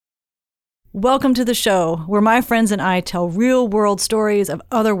Welcome to the show where my friends and I tell real world stories of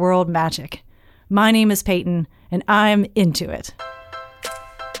otherworld magic. My name is Peyton, and I'm into it.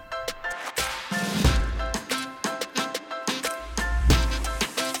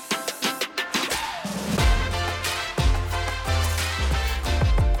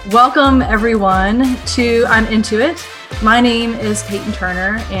 Welcome, everyone, to I'm Into It. My name is Peyton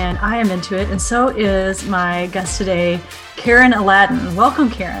Turner, and I am into it, and so is my guest today, Karen Alladin. Welcome,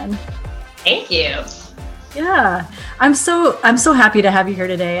 Karen. Thank you. Yeah, I'm so happy to have you here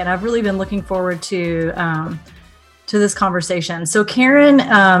today, and I've really been looking forward to this conversation. So Karen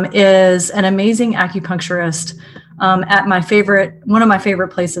is an amazing acupuncturist at one of my favorite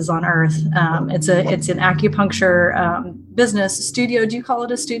places on earth. It's an acupuncture business studio. Do you call it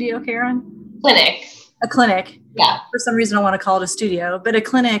a studio, Karen? Clinic. A clinic. Yeah. For some reason, I want to call it a studio, but a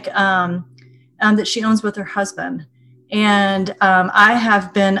clinic that she owns with her husband. And I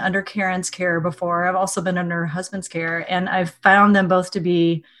have been under Karen's care before. I've also been under her husband's care, and I've found them both to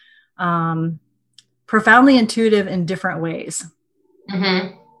be profoundly intuitive in different ways.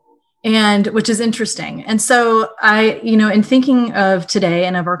 Mm-hmm. And which is interesting. And so in thinking of today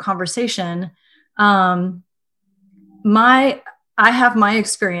and of our conversation, I have my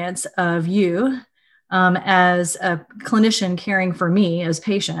experience of you as a clinician caring for me as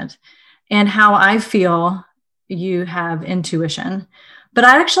patient, and how I feel you have intuition. But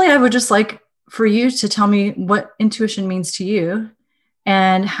I would just like for you to tell me what intuition means to you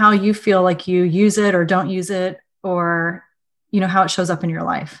and how you feel like you use it or don't use it, or, how it shows up in your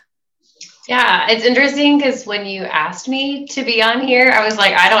life. Yeah, it's interesting because when you asked me to be on here, I was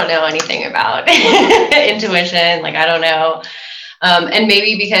like, I don't know anything about intuition. Like, I don't know. And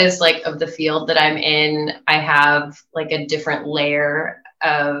maybe because of the field that I'm in, I have a different layer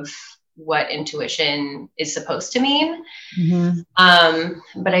of what intuition is supposed to mean.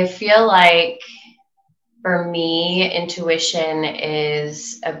 Mm-hmm. But I feel like for me, intuition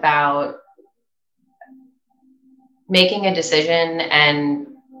is about making a decision and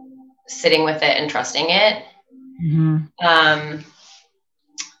sitting with it and trusting it. Mm-hmm.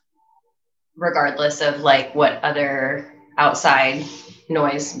 Regardless of what other outside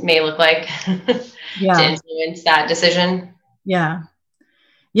noise may look like to influence that decision. Yeah.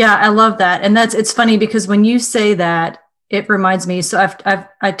 Yeah, I love that. And it's funny because when you say that, it reminds me. So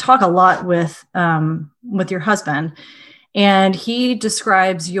I talk a lot with your husband, and he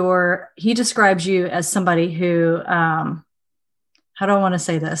describes you as somebody who, how do I want to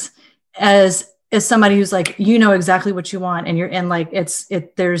say this? As somebody who's exactly what you want, and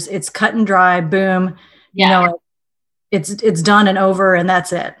it's cut and dry, boom, it's done and over, and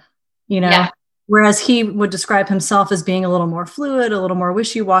that's it, Yeah. Whereas he would describe himself as being a little more fluid, a little more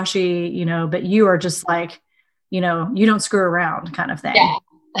wishy-washy, but you are just you don't screw around kind of thing. Yeah.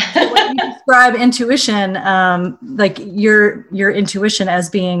 So when you describe intuition, your intuition as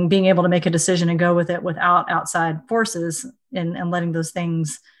being able to make a decision and go with it without outside forces and letting those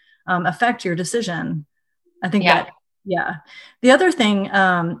things affect your decision. I think The other thing,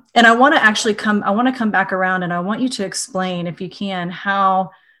 and I want to come back around, and I want you to explain, if you can,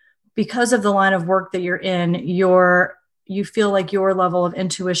 how, because of the line of work that you're in, you feel like your level of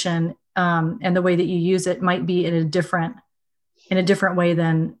intuition and the way that you use it might be in a different way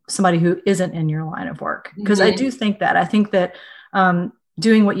than somebody who isn't in your line of work. Because I think that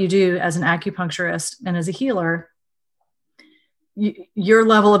doing what you do as an acupuncturist and as a healer, your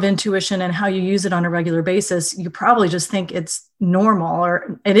level of intuition and how you use it on a regular basis, you probably just think it's normal,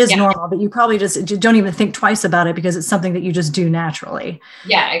 or it is normal, but you probably just don't even think twice about it because it's something that you just do naturally.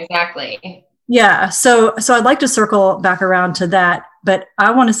 Yeah, exactly. Yeah. So I'd like to circle back around to that, but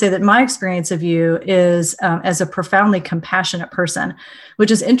I want to say that my experience of you is as a profoundly compassionate person,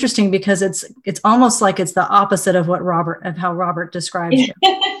 which is interesting because it's almost like it's the opposite of how Robert describes you.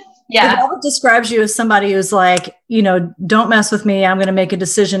 Yeah. Robert describes you as somebody who's don't mess with me. I'm going to make a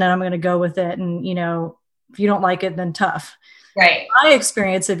decision and I'm going to go with it. And, if you don't like it, then tough. Right. My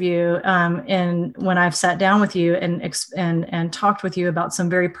experience of you, and when I've sat down with you and talked with you about some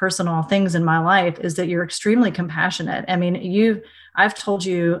very personal things in my life, is that you're extremely compassionate. I mean, I've told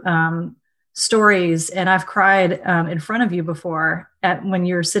you stories, and I've cried in front of you before when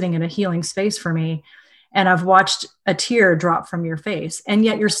you're sitting in a healing space for me. And I've watched a tear drop from your face, and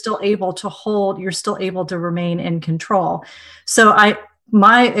yet you're still able to remain in control. So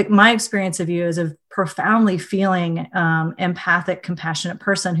my experience of you is a profoundly feeling, empathic, compassionate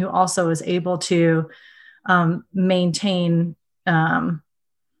person who also is able to maintain, I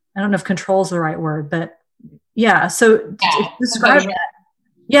don't know if control is the right word, but yeah. So describe that.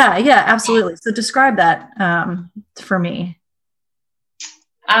 Yeah, absolutely. So describe that for me.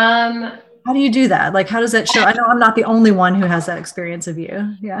 How do you do that? Like, how does that show? I know I'm not the only one who has that experience of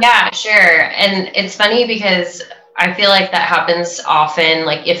you. Yeah. Yeah, sure. And it's funny because I feel like that happens often.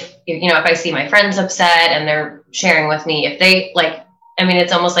 Like if I see my friends upset and they're sharing with me, if they like, I mean,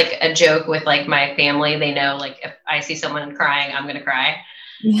 it's almost like a joke with like my family. They know like if I see someone crying, I'm going to cry.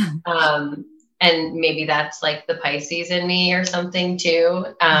 Yeah. And maybe that's like the Pisces in me or something too.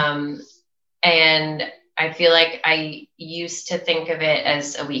 And I feel like I used to think of it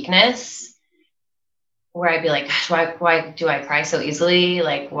as a weakness where I'd be like, gosh, why do I cry so easily?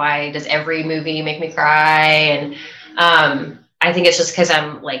 Like, why does every movie make me cry? And I think it's just because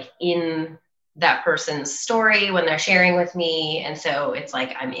I'm like in that person's story when they're sharing with me. And so it's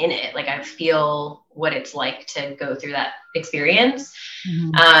like, I'm in it. Like I feel what it's like to go through that experience.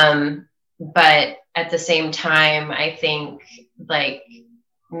 Mm-hmm. But at the same time, I think like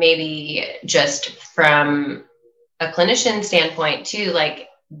maybe just from a clinician standpoint too, like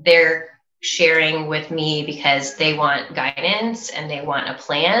they're sharing with me because they want guidance and they want a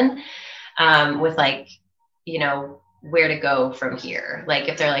plan with like, where to go from here. Like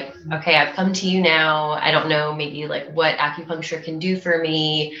if they're like, okay, I've come to you now. I don't know maybe like what acupuncture can do for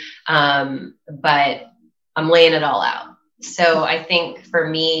me. But I'm laying it all out. So I think for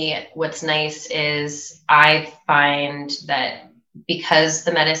me, what's nice is I find that because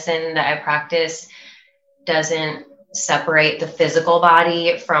the medicine that I practice doesn't separate the physical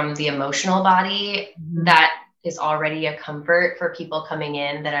body from the emotional body, that is already a comfort for people coming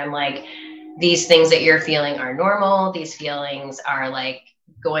in, that I'm like, these things that you're feeling are normal. These feelings are like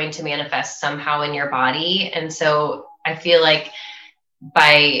going to manifest somehow in your body. And so I feel like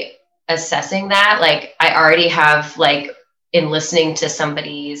by assessing that, like I already have like in listening to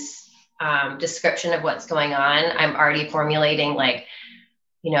somebody's description of what's going on, I'm already formulating like,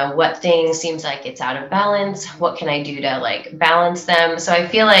 what thing seems like it's out of balance? What can I do to like balance them? So I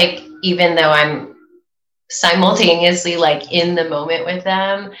feel like even though I'm simultaneously like in the moment with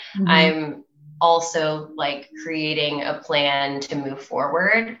them, I'm also like creating a plan to move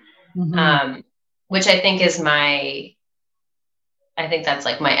forward, which I think is I think that's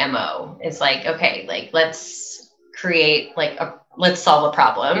like my MO. It's like, okay, like let's create like let's solve a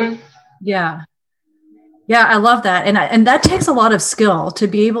problem. Yeah. Yeah, I love that. And that takes a lot of skill to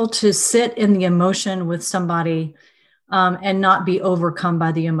be able to sit in the emotion with somebody and not be overcome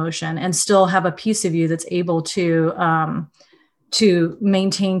by the emotion and still have a piece of you that's able to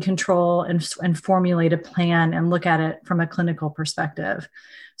maintain control and formulate a plan and look at it from a clinical perspective.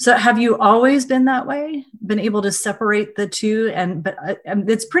 So have you always been that way, been able to separate the two? But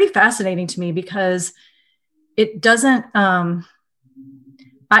it's pretty fascinating to me because it doesn't, my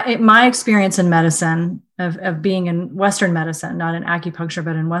experience in medicine of being in Western medicine, not in acupuncture,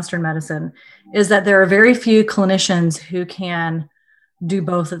 but in Western medicine, is that there are very few clinicians who can do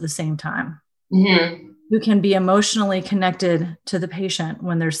both at the same time, who can be emotionally connected to the patient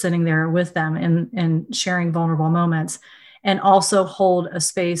when they're sitting there with them and sharing vulnerable moments, and also hold a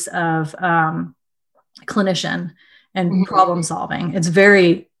space of clinician and problem solving.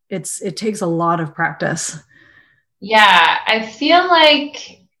 It takes a lot of practice. Yeah, I feel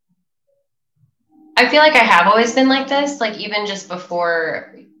like I have always been like this, like even just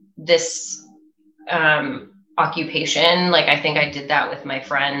before this occupation. Like I think I did that with my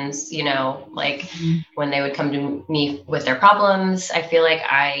friends, like when they would come to me with their problems, I feel like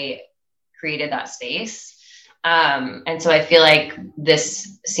I created that space. And so I feel like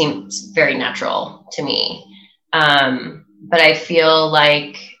this seems very natural to me. But I feel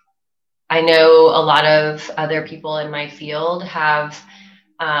like I know a lot of other people in my field have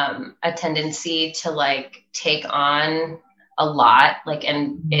a tendency to like take on a lot, like,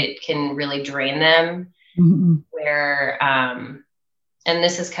 and it can really drain them where, and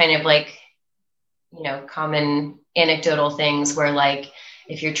this is kind of like, common anecdotal things where like,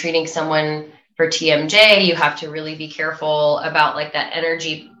 if you're treating someone for TMJ, you have to really be careful about like that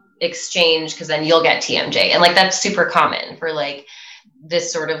energy exchange, because then you'll get TMJ. And like, that's super common for like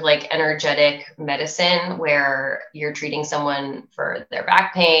this sort of like energetic medicine where you're treating someone for their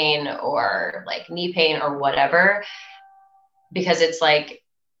back pain or like knee pain or whatever, because it's like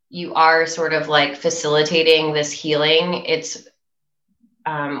you are sort of like facilitating this healing. It's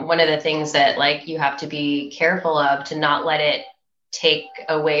one of the things that like you have to be careful of, to not let it take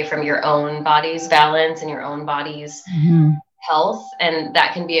away from your own body's balance and your own body's health. And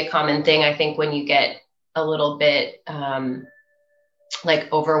that can be a common thing, I think, when you get a little bit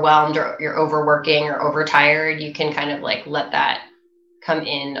like overwhelmed or you're overworking or overtired, you can kind of like let that come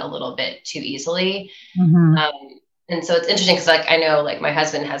in a little bit too easily. And so it's interesting because like I know like my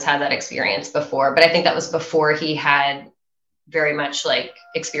husband has had that experience before, but I think that was before he had very much like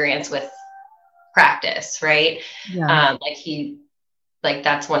experience with practice, right? Yeah. Like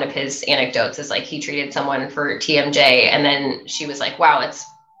that's one of his anecdotes is like he treated someone for TMJ and then she was like, wow, it's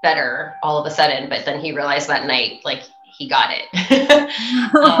better all of a sudden. But then he realized that night, like he got it.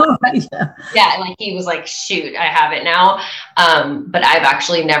 Yeah. Like he was like, shoot, I have it now. But I've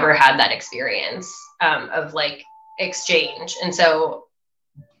actually never had that experience of like exchange. And so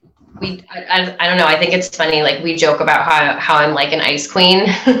I don't know. I think it's funny. Like we joke about how I'm like an ice queen.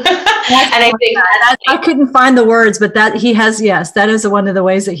 And I think I couldn't find the words, but that he has, yes, that is one of the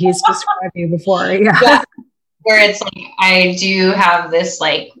ways that he's described you before. Yeah. Where it's like, I do have this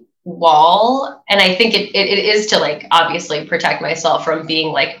like wall. And I think it is to like, obviously protect myself from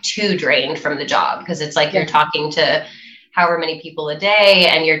being like too drained from the job. Cause it's like, you're talking to however many people a day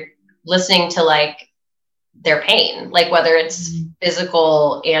and you're listening to like their pain, like whether it's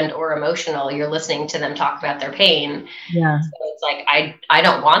physical and or emotional, you're listening to them talk about their pain. Yeah. So it's like, I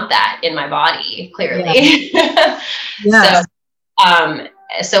don't want that in my body, clearly. Yeah.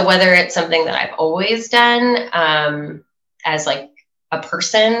 So whether it's something that I've always done, as like a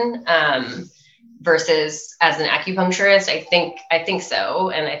person, versus as an acupuncturist, I think so.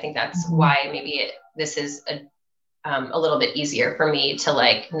 And I think that's why maybe this is a little bit easier for me to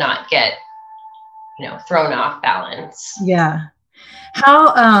like not get, thrown off balance. Yeah.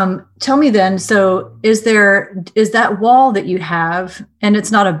 How, tell me then, so is that wall that you have, and it's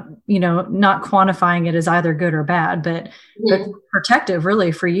not not quantifying it as either good or bad, but protective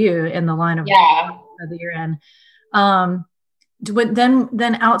really for you in the line of work that you're in.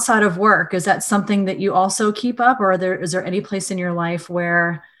 Then outside of work, is that something that you also keep up, or is there any place in your life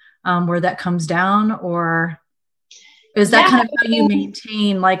where that comes down, or is that kind of how you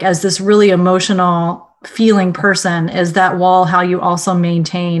maintain, like, as this really emotional feeling person, is that wall how you also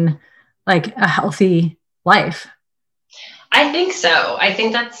maintain like a healthy life? I think so. I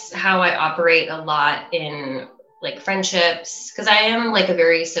think that's how I operate a lot in like friendships, because I am like a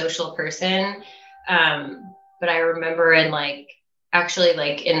very social person. But I remember in like, actually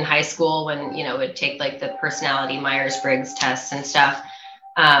like in high school when, would take like the personality Myers-Briggs tests and stuff.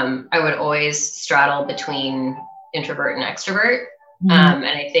 I would always straddle between introvert and extrovert. And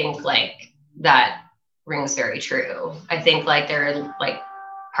I think like that rings very true. I think like there are like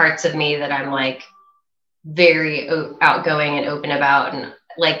parts of me that I'm like very outgoing and open about. And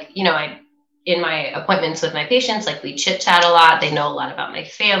like, in my appointments with my patients, like we chit chat a lot. They know a lot about my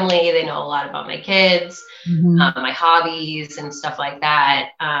family. They know a lot about my kids, my hobbies and stuff like that.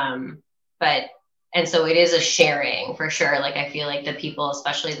 And so it is a sharing for sure. Like, I feel like the people,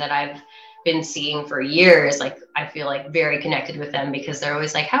 especially that I've been seeing for years, like I feel like very connected with them because they're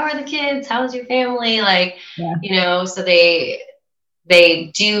always like, how are the kids? How's your family? Like, so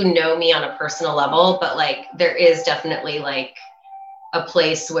they do know me on a personal level, but like, there is definitely like a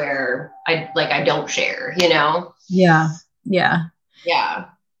place where I don't share, Yeah.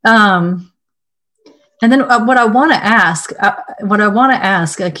 And then what I want to ask,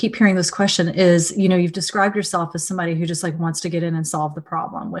 I keep hearing this question is, you've described yourself as somebody who just like wants to get in and solve the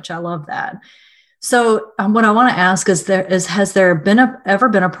problem, which I love that. So what I want to ask is, has there ever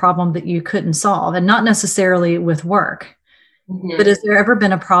been a problem that you couldn't solve, and not necessarily with work, but has there ever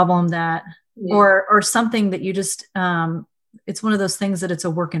been a problem that, or something that you just, it's one of those things that it's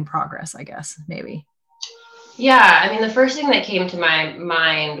a work in progress, I guess, maybe. Yeah. I mean, the first thing that came to my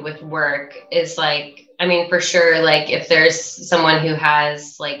mind with work is like, I mean, for sure, like if there's someone who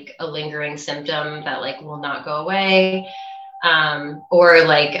has like a lingering symptom that like will not go away, or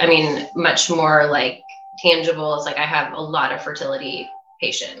like, I mean, much more like tangible is like, I have a lot of fertility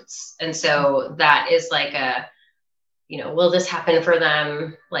patients. And so that is like will this happen for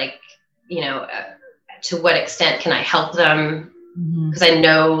them? Like, to what extent can I help them? Because I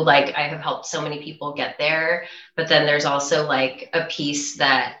know like I have helped so many people get there, but then there's also like a piece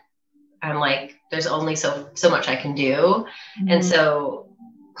that I'm like, there's only so much I can do. And so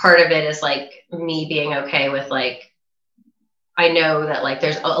part of it is like me being okay with like, I know that like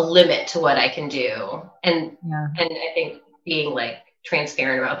there's a limit to what I can do. And I think being like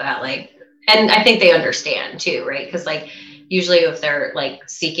transparent about that, like, and I think they understand too, right? Because like usually if they're like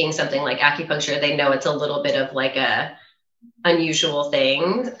seeking something like acupuncture, they know it's a little bit of like a unusual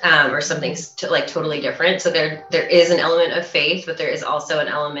thing, or something like totally different. So there is an element of faith, but there is also an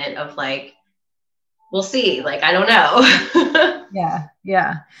element of like, we'll see, like, I don't know.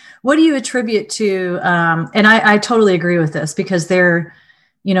 Yeah. What do you attribute to, and I totally agree with this, because in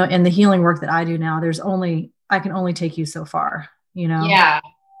the healing work that I do now, I can only take you so far, Yeah.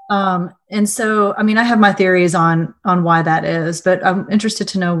 And so, I mean, I have my theories on why that is, but I'm interested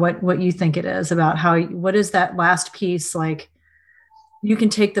to know what you think it is about what is that last piece like you can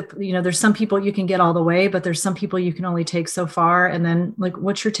take there's some people you can get all the way, but there's some people you can only take so far. And then like,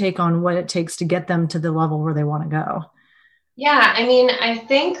 what's your take on what it takes to get them to the level where they want to go? Yeah. I mean, I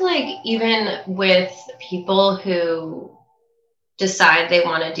think like even with people who decide they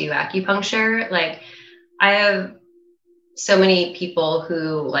want to do acupuncture, like I have so many people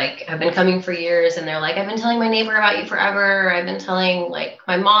who like have been coming for years and they're like, I've been telling my neighbor about you forever. I've been telling like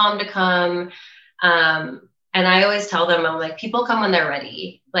my mom to come. And I always tell them, I'm like, people come when they're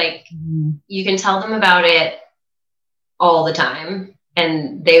ready. Like you can tell them about it all the time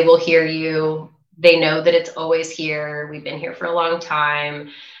and they will hear you. They know that it's always here. We've been here for a long time.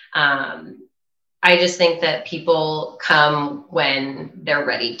 I just think that people come when they're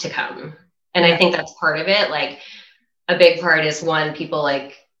ready to come. And I think that's part of it. Like a big part is one, people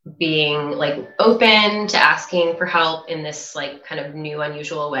like being like open to asking for help in this like kind of new,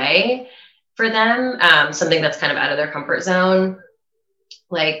 unusual way for them. Something that's kind of out of their comfort zone,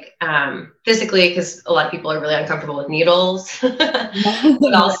 like physically, because a lot of people are really uncomfortable with needles,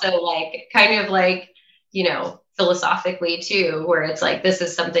 but also like kind of like, you know, philosophically too, where it's like, this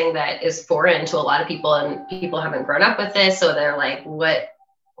is something that is foreign to a lot of people and people haven't grown up with this. So they're like, what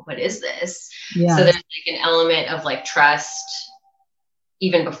is this? Yeah. So there's like an element of like trust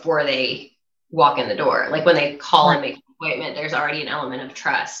even before they walk in the door. Like when they call and make an appointment, there's already an element of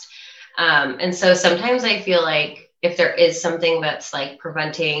trust. And so sometimes I feel like if there is something that's like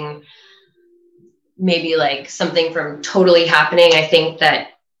preventing maybe like something from totally happening, I think that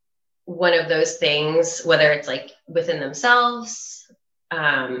one of those things, whether it's like within themselves,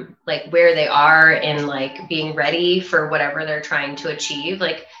 like where they are in like being ready for whatever they're trying to achieve.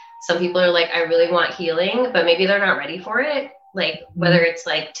 Like some people are like, I really want healing, but maybe they're not ready for it. Like whether it's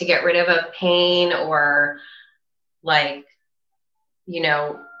like to get rid of a pain or like, you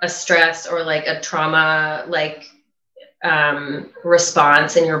know, a stress or like a trauma, like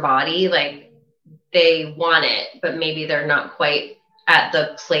response in your body, like they want it, but maybe they're not quite at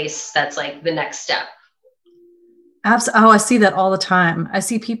the place that's like the next step. Absolutely. Oh, I see that all the time. I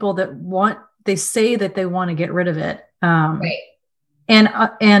see people that they say that they want to get rid of it.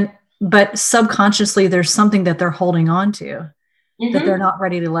 But subconsciously there's something that they're holding on to that they're not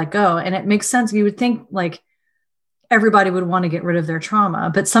ready to let go. And it makes sense. You would think like everybody would want to get rid of their trauma,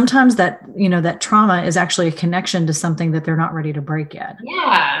 but sometimes that, you know, that trauma is actually a connection to something that they're not ready to break yet.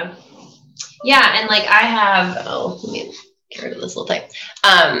 Yeah. Yeah. And like I have, let me get rid of this little thing.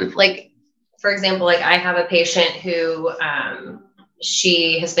 Like, for example, like I have a patient who,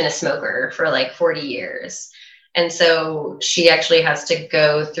 she has been a smoker for like 40 years. And so she actually has to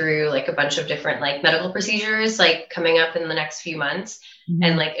go through like a bunch of different like medical procedures, like coming up in the next few months.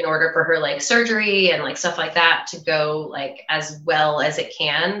 And like, in order for her like surgery and like stuff like that to go like as well as it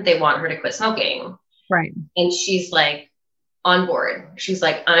can, they want her to quit smoking. Right. And she's like on board. She's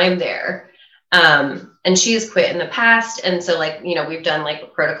like, I'm there. And she has quit in the past. And so like, you know, we've done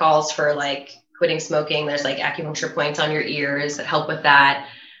like protocols for like quitting smoking. There's like acupuncture points on your ears that help with that.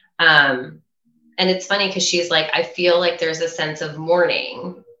 And it's funny because she's like, I feel like there's a sense of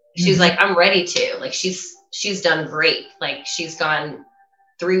mourning. She's like, I'm ready to, like, she's done great. Like she's gone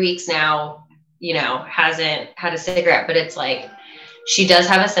 3 weeks now, you know, hasn't had a cigarette, but it's like, she does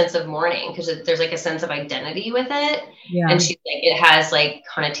have a sense of mourning because there's like a sense of identity with it. Yeah. And she's like, it has like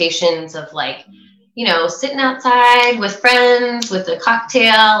connotations of like, you know, sitting outside with friends with a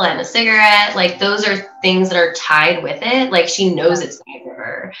cocktail and a cigarette. Like those are things that are tied with it. Like she knows it's tied to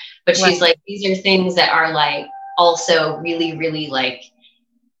her, but she's like, these are things that are like also really, really like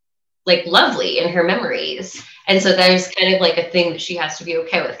lovely in her memories. And so there's kind of like a thing that she has to be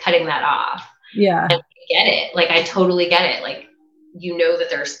okay with cutting that off. Yeah. And I get it. Like, I totally get it. Like, you know that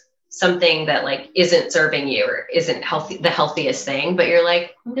there's something that like isn't serving you or isn't healthy, the healthiest thing, but you're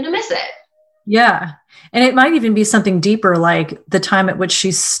like, I'm going to miss it. Yeah. And it might even be something deeper, like the time at which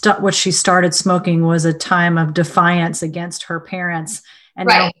she started smoking was a time of defiance against her parents. And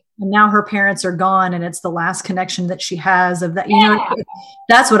now her parents are gone and it's the last connection that she has of that, you know,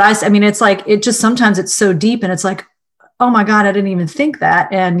 that's what I mean, it's like, it just, sometimes it's so deep and it's like, oh my God, I didn't even think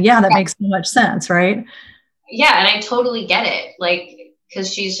that. And yeah, that makes so much sense. Right. Yeah. And I totally get it. Like,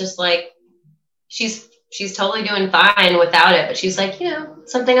 cause she's just like, she's totally doing fine without it, but she's like, you know,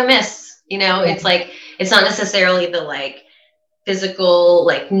 something I miss, you know, it's like, it's not necessarily the like physical,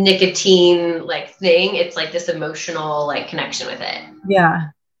 like nicotine, like thing. It's like this emotional, like connection with it. Yeah.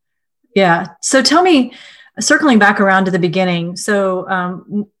 Yeah. So tell me, circling back around to the beginning. So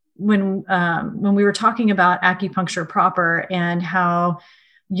when we were talking about acupuncture proper and how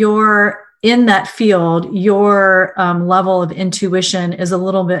you're in that field, your level of intuition is a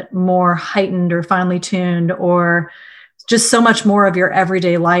little bit more heightened or finely tuned, or just so much more of your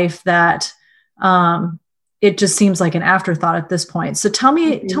everyday life that it just seems like an afterthought at this point. So tell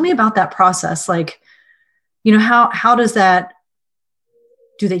me about that process. Like, how does that,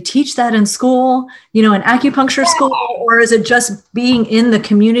 do they teach that in school, in acupuncture school, or is it just being in the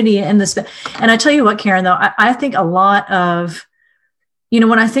community in this? And I tell you what, Karen, though, I think a lot of,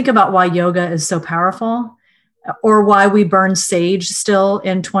 when I think about why yoga is so powerful, or why we burn sage still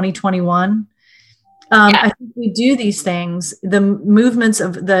in 2021, I think we do these things, the movements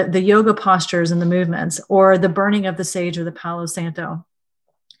of the yoga postures and the movements, or the burning of the sage or the Palo Santo.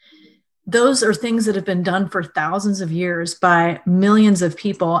 Those are things that have been done for thousands of years by millions of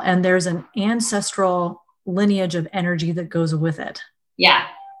people. And there's an ancestral lineage of energy that goes with it. Yeah.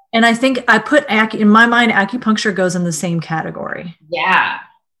 And I think in my mind, acupuncture goes in the same category. Yeah.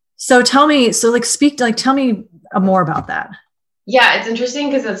 So tell me more about that. Yeah. It's interesting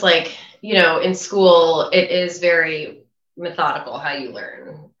because it's like, in school, it is very methodical how you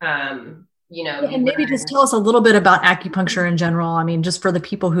learn. And maybe just tell us a little bit about acupuncture in general. I mean, just for the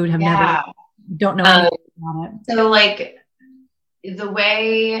people who don't know anything about it. So like the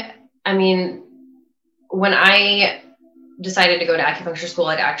way, when I decided to go to acupuncture school,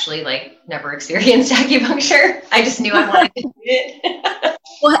 I'd actually never experienced acupuncture. I just knew I wanted to do it.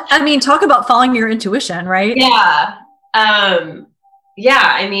 Well, talk about following your intuition, right? Yeah.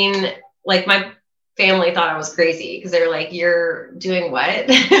 My family thought I was crazy because they were like, "You're doing what?"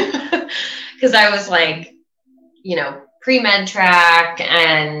 Because I was pre-med track,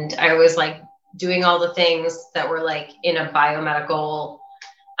 and I was doing all the things that were in a biomedical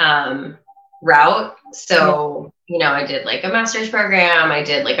route. So, I did a master's program. I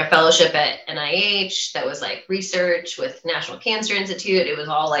did a fellowship at NIH that was research with National Cancer Institute. It was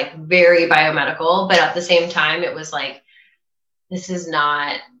all very biomedical, but at the same time, it was this is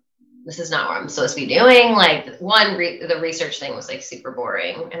not what I'm supposed to be doing. The research thing was super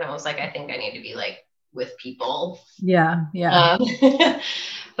boring. And I was I think I need to be with people. Yeah. Yeah.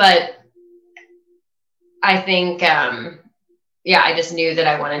 But I think, I just knew that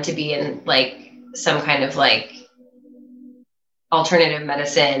I wanted to be in some kind of alternative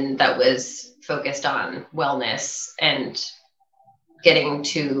medicine that was focused on wellness and getting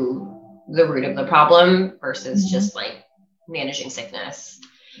to the root of the problem versus just managing sickness.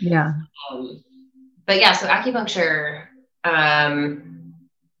 Yeah. But yeah, so acupuncture,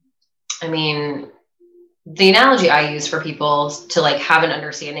 the analogy I use for people to have an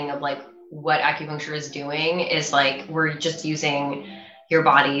understanding of what acupuncture is doing is we're just using your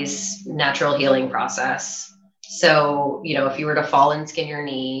body's natural healing process. So, if you were to fall and skin your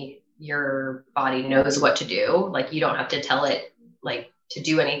knee, your body knows what to do. You don't have to tell it to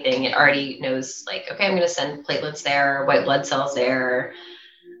do anything. It already knows okay, I'm going to send platelets there, white blood cells there.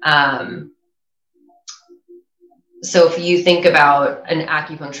 So if you think about an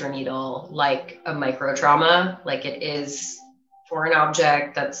acupuncture needle like a micro trauma, it is foreign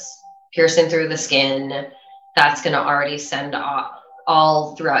object that's piercing through the skin, that's going to already send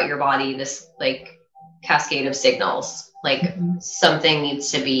all throughout your body this cascade of signals. Something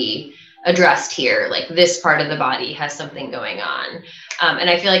needs to be addressed here. This part of the body has something going on. And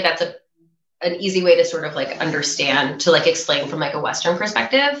I feel that's an easy way to sort of understand, to explain from a Western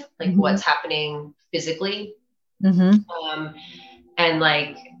perspective, what's happening physically. Mm-hmm. And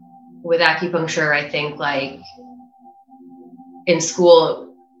with acupuncture, I think in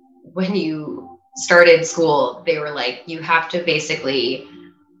school, when you started school, they were you have to basically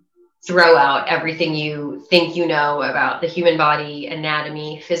throw out everything you think you know about the human body,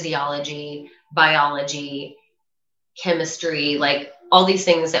 anatomy, physiology, biology, chemistry, all these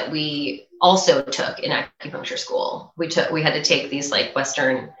things that we also took in acupuncture school. We had to take these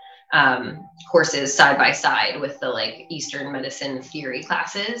Western courses side by side with the Eastern medicine theory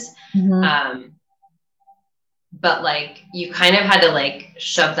classes. Mm-hmm. But you kind of had to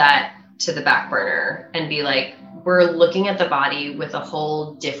shove that to the back burner and be we're looking at the body with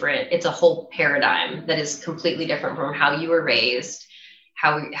it's a whole paradigm that is completely different from how you were raised,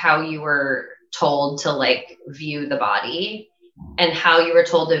 how you were told to view the body, and how you were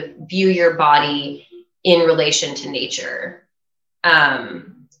told to view your body in relation to nature.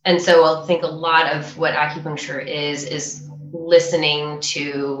 And so I think a lot of what acupuncture is listening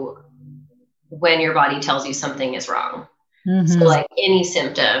to when your body tells you something is wrong. Mm-hmm. So any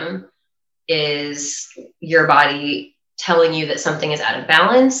symptom is your body telling you that something is out of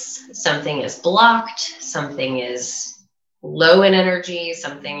balance, something is blocked, something is low in energy,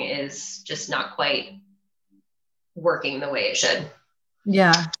 something is just not quite working the way it should.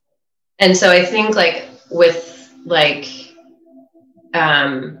 Yeah. And so I think with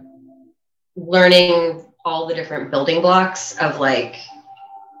learning all the different building blocks of like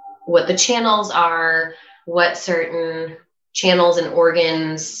what the channels are, what certain channels and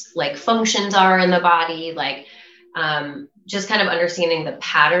organs like functions are in the body, like just kind of understanding the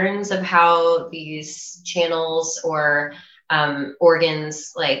patterns of how these channels or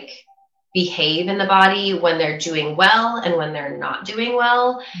organs like behave in the body when they're doing well and when they're not doing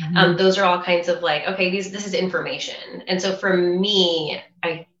well. Those are all kinds of like, okay, this is information. And so for me,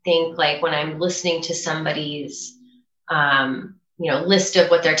 I think like when I'm listening to somebody's list of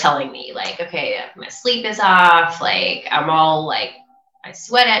what they're telling me, like, okay, my sleep is off, like I'm all like, I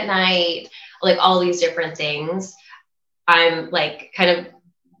sweat at night, like all these different things, I'm like kind of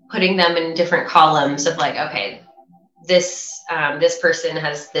putting them in different columns of like, okay, this person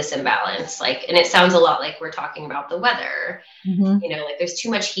has this imbalance, like, and it sounds a lot like we're talking about the weather, like there's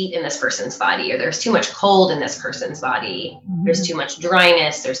too much heat in this person's body, or there's too much cold in this person's body, there's too much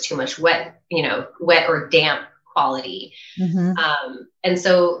dryness, there's too much wet or damp quality. And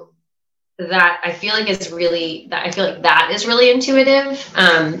so that I feel like is really intuitive,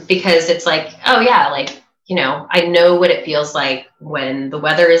 because it's like, oh yeah, like, I know what it feels like when the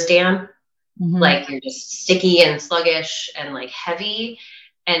weather is damp, like you're just sticky and sluggish and like heavy.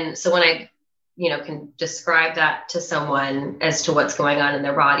 And so when I, can describe that to someone as to what's going on in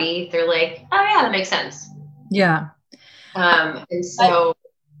their body, they're like, oh yeah, that makes sense. Yeah. And so,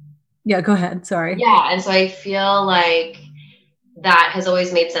 yeah, go ahead. Sorry. Yeah. And so I feel like that has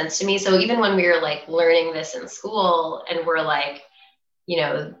always made sense to me. So even when we were like learning this in school and we're like,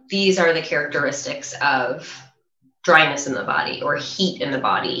 these are the characteristics of dryness in the body or heat in the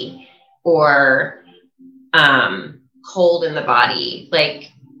body or cold in the body.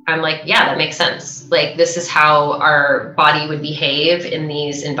 Like, I'm like, yeah, that makes sense. Like, this is how our body would behave in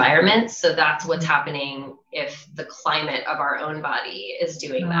these environments. So that's what's happening if the climate of our own body is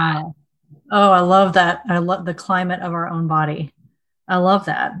doing that. Oh, I love that. I love the climate of our own body. I love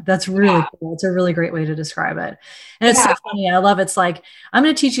that. That's really cool. It's a really great way to describe it. And it's so funny. I love it's like, I'm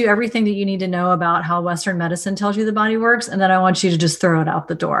going to teach you everything that you need to know about how Western medicine tells you the body works. And then I want you to just throw it out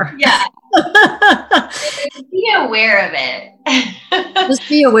the door. Yeah. Be aware of it. Just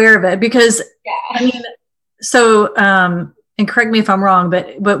be aware of it because, I mean, so, and correct me if I'm wrong,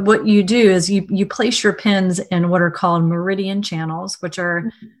 but what you do is you place your pins in what are called meridian channels, which are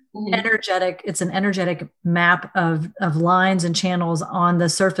energetic. It's an energetic map of lines and channels on the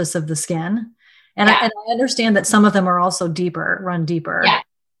surface of the skin. And I understand that some of them are also run deeper.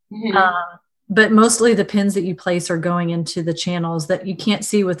 Yeah. But mostly the pins that you place are going into the channels that you can't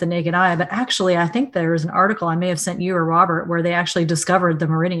see with the naked eye. But actually, I think there was an article I may have sent you or Robert where they actually discovered the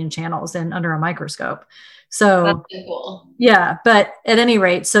meridian channels under a microscope. So that's pretty cool. Yeah. But at any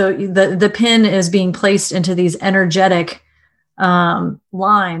rate, so the pin is being placed into these energetic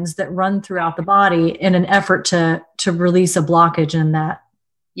lines that run throughout the body in an effort to release a blockage in that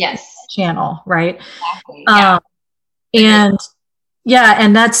channel. Right. Exactly. Yeah.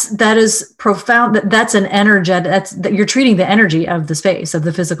 And that is profound. That's an energetic, that you're treating the energy of the space of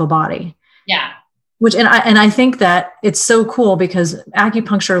the physical body. Yeah. And I think that it's so cool because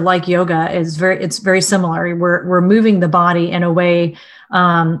acupuncture, like yoga, it's very similar. We're moving the body in a way,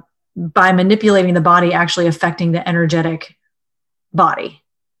 by manipulating the body, actually affecting the energetic body.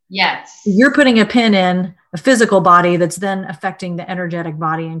 Yes. You're putting a pin in a physical body that's then affecting the energetic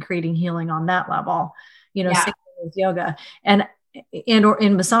body and creating healing on that level, same with yoga and or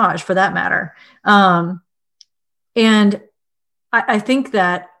in massage for that matter. And I think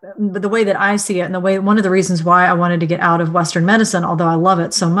that the way that I see it and one of the reasons why I wanted to get out of Western medicine, although I love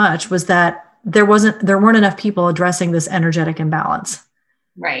it so much, was that there weren't enough people addressing this energetic imbalance.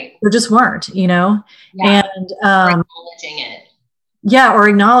 Right. There just weren't, Yeah. And acknowledging it. Yeah, or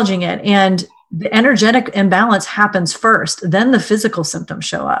acknowledging it. And the energetic imbalance happens first, then the physical symptoms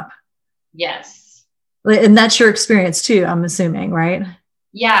show up. Yes. And that's your experience too, I'm assuming, right?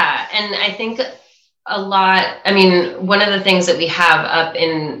 Yeah. And I think one of the things that we have up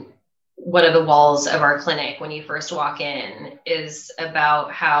in one of the walls of our clinic when you first walk in is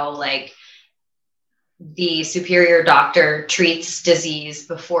about how like the superior doctor treats disease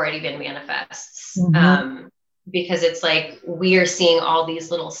before it even manifests. Because it's like we are seeing all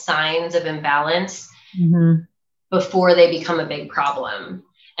these little signs of imbalance before they become a big problem.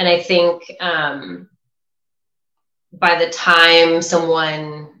 And I think by the time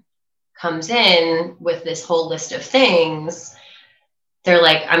someone comes in with this whole list of things, they're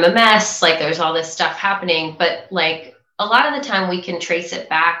like, I'm a mess. Like there's all this stuff happening. But like a lot of the time we can trace it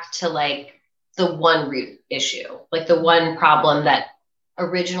back to like the one root issue, like the one problem that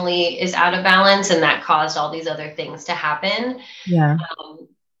originally is out of balance and that caused all these other things to happen. Yeah.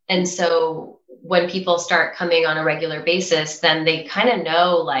 And so when people start coming on a regular basis, then they kind of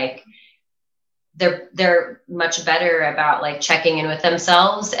know, like, they're much better about like checking in with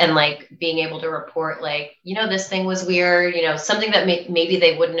themselves and like being able to report, like, this thing was weird, something that maybe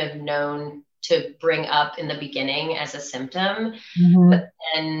they wouldn't have known to bring up in the beginning as a symptom. Mm-hmm. But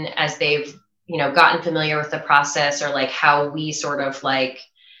then as they've, gotten familiar with the process, or like how we sort of like,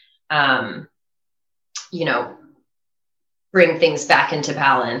 bring things back into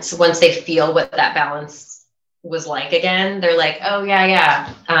balance, once they feel what that balance was like again, they're like, oh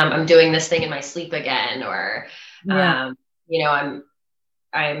yeah. I'm doing this thing in my sleep again. Or, I'm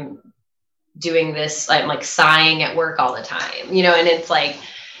doing this, I'm like sighing at work all the time, and it's like,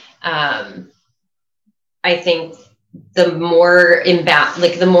 I think the more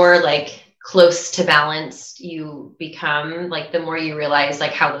the more like close to balance you become, like the more you realize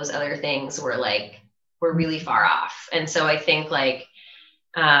like how those other things were really far off. And so I think like,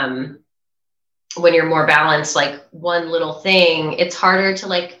 when you're more balanced, like one little thing, it's harder to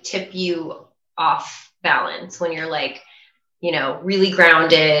like tip you off balance when you're like, really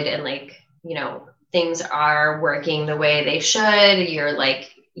grounded and like, things are working the way they should. You're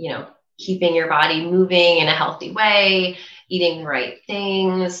like, keeping your body moving in a healthy way, eating the right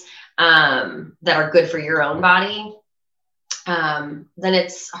things that are good for your own body. Then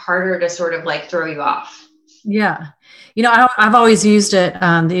it's harder to sort of like throw you off. Yeah. I've always used it.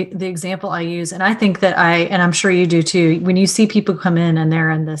 The example I use, and I think that and I'm sure you do too, when you see people come in and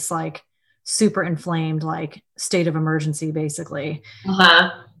they're in this like super inflamed, like state of emergency, basically. Uh-huh.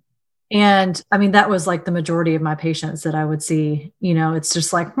 And I mean, that was like the majority of my patients that I would see, it's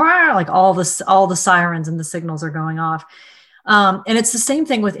just like all the sirens and the signals are going off. And it's the same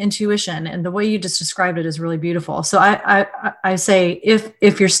thing with intuition, and the way you just described it is really beautiful. So I say,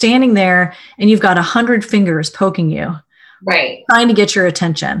 if you're standing there and you've got 100 fingers poking you, right, trying to get your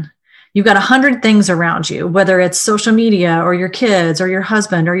attention, you've got 100 things around you, whether it's social media or your kids or your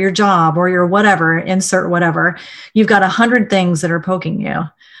husband or your job or your whatever, insert whatever, you've got 100 things that are poking you.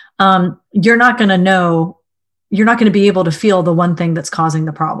 You're not going to be able to feel the one thing that's causing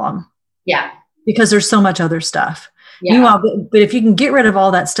the problem. Yeah. Because there's so much other stuff. Yeah. Meanwhile, but if you can get rid of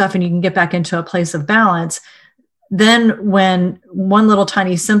all that stuff and you can get back into a place of balance, then when one little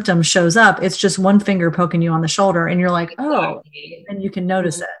tiny symptom shows up, it's just one finger poking you on the shoulder and you're like, oh, and you can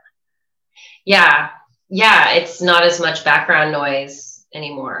notice it. Yeah. Yeah. It's not as much background noise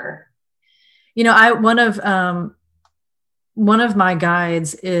anymore. One of my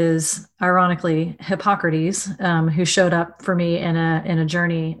guides is ironically Hippocrates, who showed up for me in a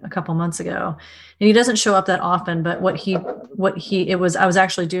journey a couple months ago. And he doesn't show up that often, but I was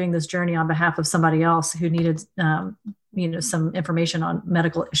actually doing this journey on behalf of somebody else who needed, some information on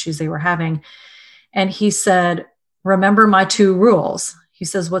medical issues they were having. And he said, remember my 2 rules. He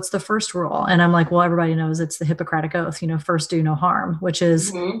says, what's the first rule? And I'm like, well, everybody knows it's the Hippocratic Oath, first do no harm, which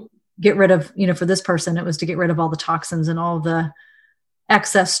is, mm-hmm. Get rid of, for this person, it was to get rid of all the toxins and all the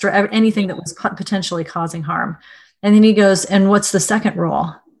excess stress, anything that was potentially causing harm. And then he goes, and what's the second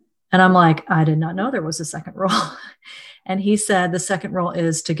rule? And I'm like, I did not know there was a second rule. And he said, the second rule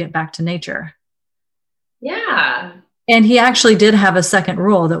is to get back to nature. Yeah. And he actually did have a second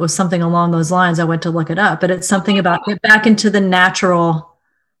rule that was something along those lines. I went to look it up, but it's something about get back into the natural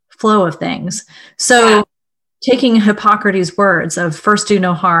flow of things. So taking Hippocrates' words of first do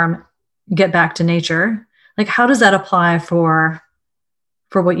no harm, get back to nature, like how does that apply for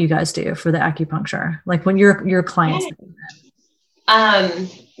what you guys do for the acupuncture? Like when your clients.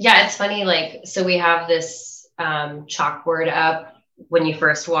 Yeah, it's funny. Like, so we have this chalkboard up when you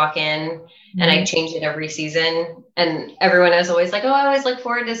first walk in, mm-hmm. and I change it every season. And everyone is always like, oh, I always look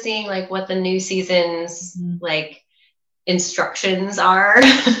forward to seeing like what the new season's mm-hmm. like instructions are.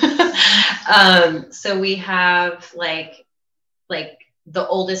 So we have like the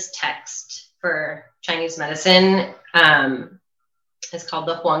oldest text for Chinese medicine is called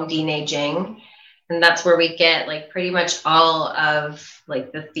the Huangdi Neijing. And that's where we get like pretty much all of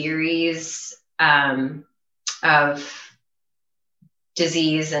like the theories of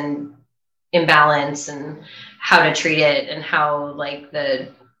disease and imbalance and how to treat it, and how like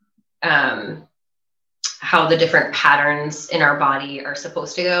how the different patterns in our body are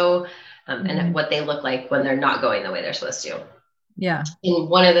supposed to go, mm-hmm. and what they look like when they're not going the way they're supposed to. Yeah. And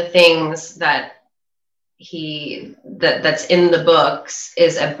one of the things that that's in the books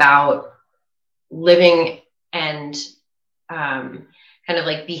is about living and kind of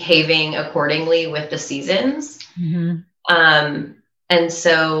like behaving accordingly with the seasons. Mm-hmm. And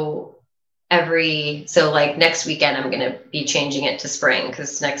so like next weekend, I'm going to be changing it to spring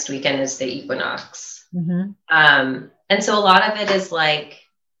because next weekend is the equinox. Mm-hmm. And so a lot of it is like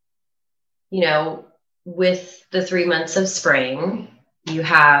you know, with the 3 months of spring, you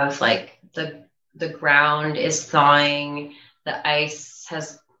have like the ground is thawing, the ice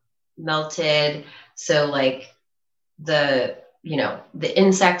has melted. So like the, you know, the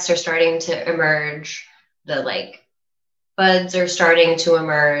insects are starting to emerge, the like buds are starting to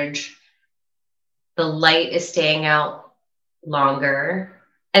emerge, the light is staying out longer.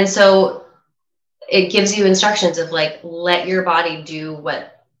 And so it gives you instructions of like, let your body do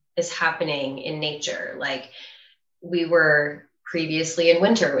what is happening in nature. Like we were previously in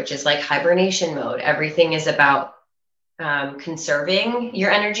winter, which is like hibernation mode. Everything is about conserving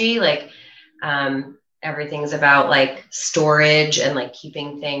your energy. Like everything's about like storage and like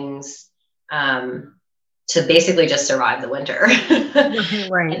keeping things to basically just survive the winter.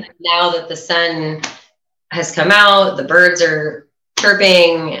 Right. And now that the sun has come out, the birds are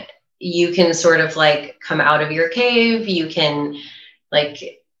chirping, you can sort of like come out of your cave. You can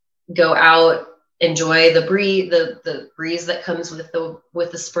like go out, enjoy the breeze that comes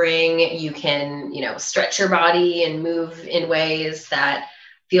with the spring. You can, you know, stretch your body and move in ways that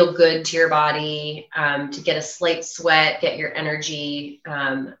feel good to your body, to get a slight sweat, get your energy,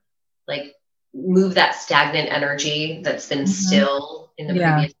 like move that stagnant energy that's been still in the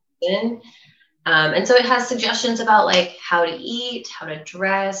previous season. And so it has suggestions about like how to eat, how to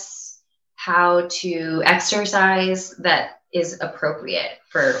dress, how to exercise that is appropriate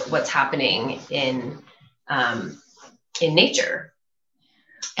for what's happening in nature.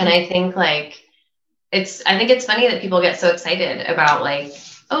 And I think like I think it's funny that people get so excited about like,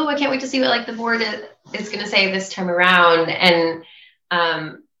 oh, I can't wait to see what like the board is going to say this time around. And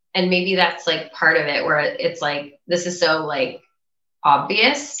maybe that's like part of it where it's like, this is so like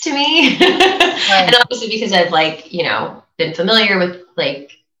obvious to me. Right. And obviously because I've like, you know, been familiar with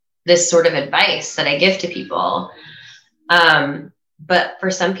like this sort of advice that I give to people. But for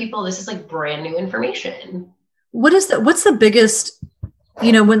some people, this is like brand new information. What's the biggest,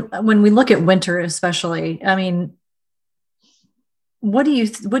 you know, when we look at winter, especially, I mean, what do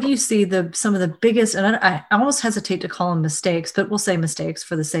you see some of the biggest, and I almost hesitate to call them mistakes, but we'll say mistakes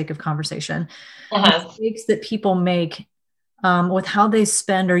for the sake of conversation, mistakes that people make with how they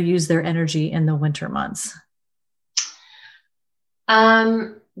spend or use their energy in the winter months?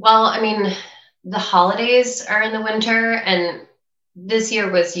 Well, I mean, the holidays are in the winter, and this year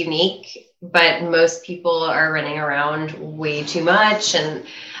was unique, but most people are running around way too much. And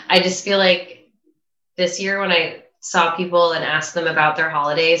I just feel like this year when I saw people and asked them about their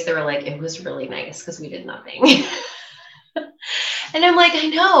holidays, they were like, it was really nice because we did nothing. And I'm like, I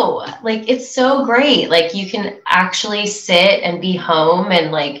know, like, it's so great. Like you can actually sit and be home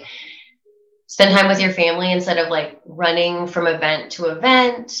and like spend time with your family instead of like running from event to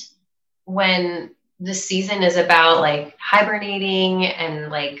event, when the season is about like hibernating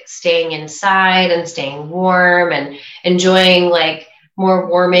and like staying inside and staying warm and enjoying like more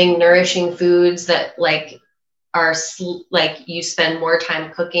warming, nourishing foods that like are like you spend more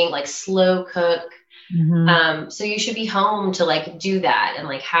time cooking, like slow cook. So you should be home to like do that and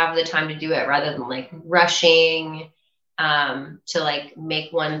like have the time to do it rather than like rushing to like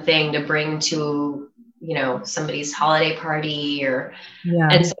make one thing to bring to, you know, somebody's holiday party or,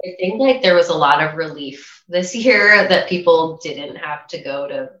 and so I think like there was a lot of relief this year that people didn't have to go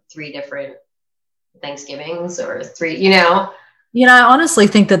to 3 different Thanksgivings or 3, you know. You know, I honestly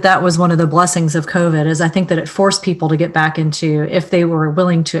think that was one of the blessings of COVID, is I think that it forced people to get back into, if they were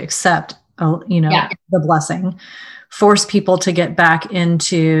willing to accept, you know, the blessing, force people to get back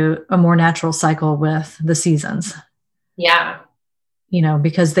into a more natural cycle with the seasons. Yeah. You know,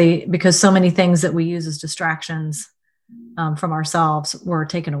 because so many things that we use as distractions from ourselves were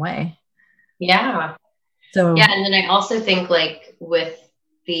taken away. Yeah. So, yeah. And then I also think like with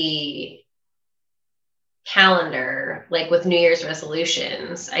the calendar, like with New Year's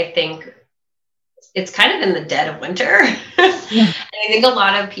resolutions, I think it's kind of in the dead of winter. And I think a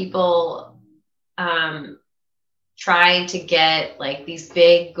lot of people try to get like these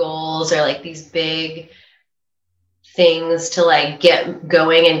big goals or like these big things to like get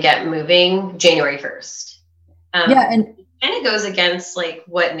going and get moving January 1st. And it kind of goes against like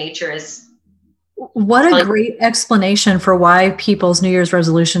what nature is. What a great explanation for why people's New Year's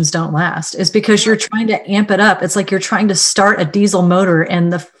resolutions don't last, is because you're trying to amp it up. It's like you're trying to start a diesel motor in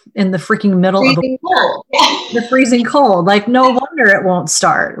the freaking middle of the freezing cold. Like no wonder it won't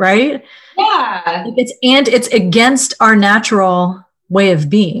start, right? Yeah. It's against our natural way of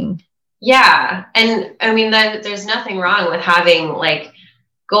being. Yeah. And I mean, there's nothing wrong with having like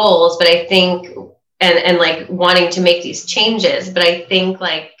goals, but I think, and like wanting to make these changes, but I think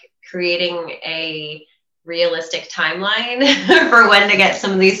like creating a realistic timeline for when to get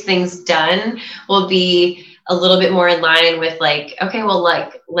some of these things done will be a little bit more in line with like, okay, well,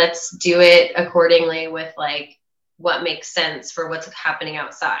 like, let's do it accordingly with like what makes sense for what's happening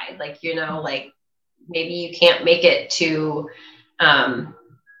outside. Like, you know, like maybe you can't make it to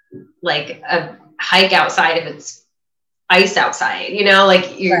like a hike outside if it's ice outside, you know,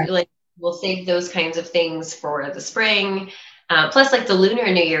 like you're like, we'll save those kinds of things for the spring. Plus like the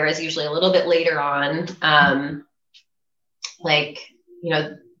Lunar New Year is usually a little bit later on. Like, you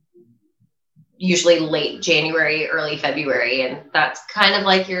know, usually late January, early February. And that's kind of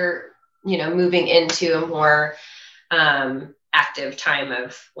like you're, you know, moving into a more active time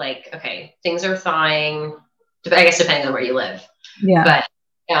of like, okay, things are thawing, I guess, depending on where you live. Yeah. But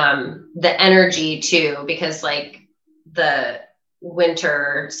the energy too, because like the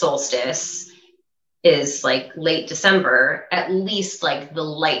winter solstice is like late December, at least like the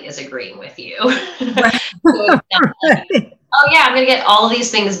light is agreeing with you. Right. So it's not like, oh yeah, I'm gonna get all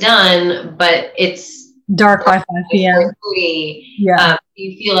these things done, but it's dark by 5 p.m. Yeah.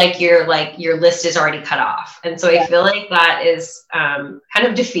 You feel like your list is already cut off. And so I feel like that is kind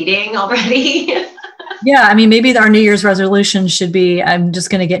of defeating already. Yeah. I mean, maybe our New Year's resolution should be, I'm just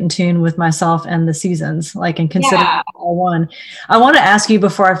going to get in tune with myself and the seasons, like, and consider all one. I want to ask you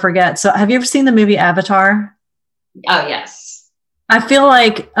before I forget. So have you ever seen the movie Avatar? Oh, yes. I feel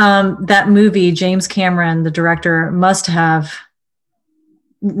like that movie, James Cameron, the director, must have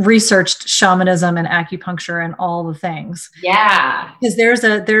researched shamanism and acupuncture and all the things. Yeah. Because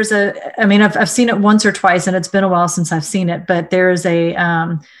I mean, I've seen it once or twice and it's been a while since I've seen it, but there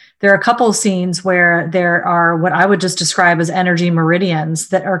are a couple of scenes where there are what I would just describe as energy meridians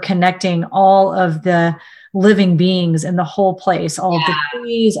that are connecting all of the living beings in the whole place, all of the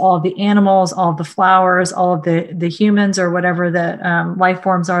trees, all of the animals, all of the flowers, all of the humans or whatever the life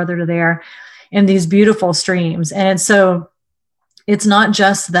forms are that are there in these beautiful streams. And so it's not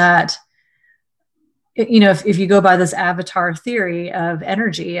just that, you know, if you go by this avatar theory of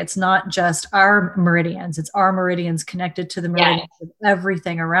energy, it's not just our meridians, it's our meridians connected to the meridians of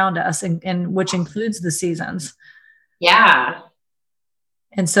everything around us, and which includes the seasons. Yeah.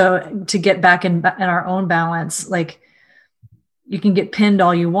 And so to get back in our own balance, like you can get pinned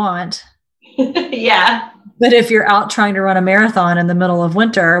all you want. Yeah. But if you're out trying to run a marathon in the middle of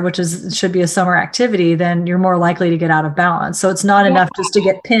winter, which should be a summer activity, then you're more likely to get out of balance. So it's not enough just to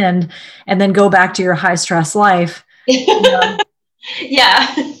get pinned and then go back to your high stress life. You know?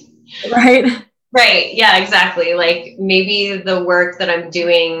 Yeah. Right. Right. Yeah, exactly. Like maybe the work that I'm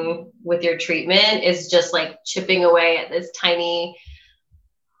doing with your treatment is just like chipping away at this tiny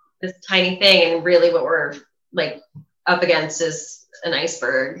thing. And really what we're like up against is an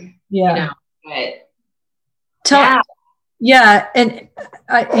iceberg. Yeah. You know? But and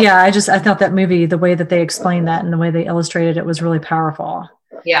I thought that movie, the way that they explained that and the way they illustrated it was really powerful.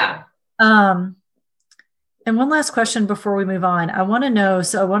 Yeah. And one last question before we move on. I want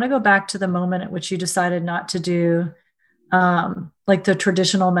to go back to the moment at which you decided not to do like the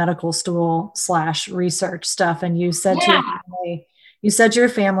traditional medical school / research stuff. And you said to your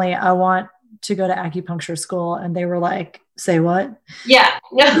family, I want to go to acupuncture school. And they were like, say what? Yeah.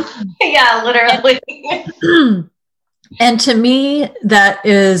 Yeah, literally. And to me, that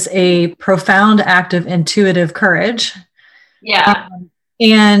is a profound act of intuitive courage. Yeah.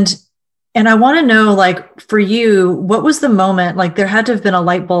 And I want to know, like, for you, what was the moment? Like, there had to have been a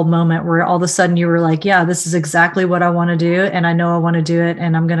light bulb moment where all of a sudden you were like, yeah, this is exactly what I want to do. And I know I want to do it,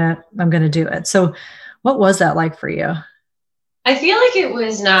 and I'm going to do it. So what was that like for you? I feel like it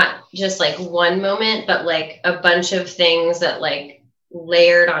was not just like one moment, but like a bunch of things that like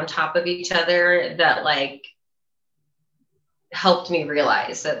layered on top of each other that like helped me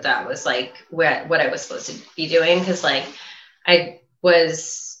realize that was like what I was supposed to be doing. Cause like I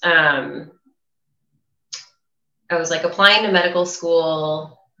was like applying to medical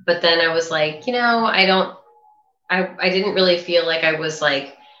school, but then I was like, you know, I didn't really feel like I was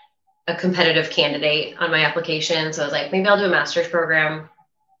like a competitive candidate on my application. So I was like, maybe I'll do a master's program.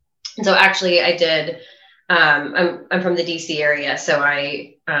 And so actually I did, I'm from the DC area. So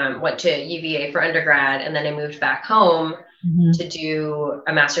I went to UVA for undergrad, and then I moved back home to do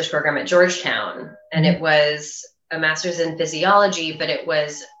a master's program at Georgetown. And it was a master's in physiology, but it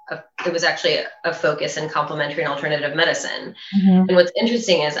was actually a focus in complementary and alternative medicine. And what's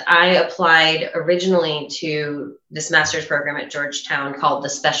interesting is I applied originally to this master's program at Georgetown called the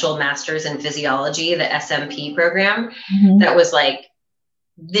Special Masters in Physiology, the SMP program. That was like,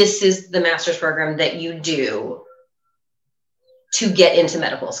 this is the master's program that you do to get into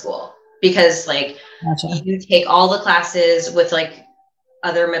medical school, because like you take all the classes with like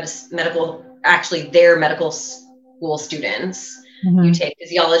other medical actually their medical school students. Mm-hmm. You take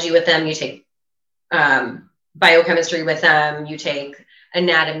physiology with them, you take biochemistry with them, you take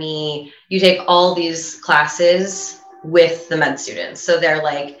anatomy, you take all these classes with the med students. So they're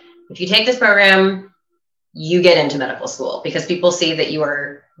like, if you take this program, you get into medical school, because people see that you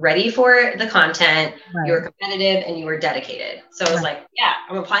are ready for the content, right. You are competitive, and you are dedicated. So I was like, yeah,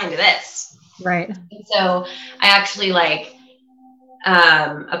 I'm applying to this. Right. And so I actually like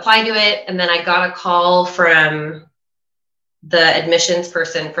applied to it. And then I got a call from the admissions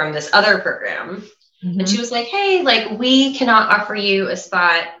person from this other program. Mm-hmm. And she was like, hey, like, we cannot offer you a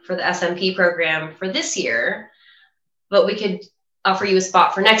spot for the SMP program for this year, but we could offer you a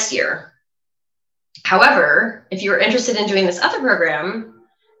spot for next year. However, if you were interested in doing this other program,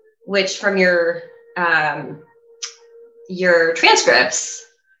 which from your transcripts,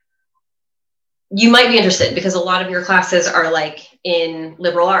 you might be interested, because a lot of your classes are like in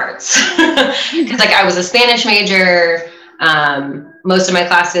liberal arts. Because like I was a Spanish major. Most of my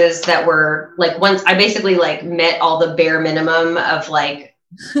classes that were like, once I basically like met all the bare minimum of like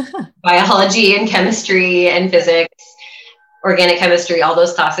biology and chemistry and physics, organic chemistry, all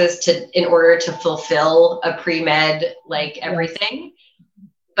those classes in order to fulfill a pre-med, like everything.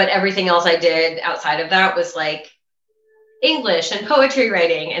 But everything else I did outside of that was like English and poetry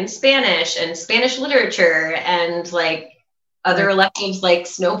writing and Spanish literature and like other electives like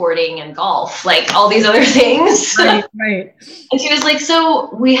snowboarding and golf, like all these other things. Right. And she was like,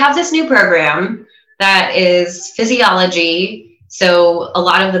 so we have this new program that is physiology. So a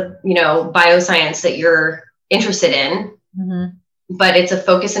lot of the, bioscience that you're interested in, mm-hmm. but it's a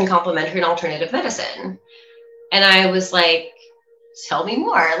focus in complementary and alternative medicine. And I was like, tell me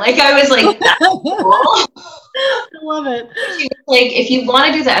more. Like, I was like, that's cool. I love it. She was like, if you want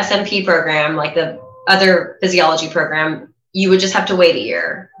to do the SMP program, like the other physiology program, you would just have to wait a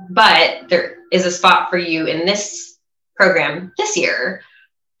year, but there is a spot for you in this program this year.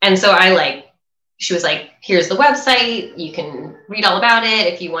 And so she was like, here's the website. You can read all about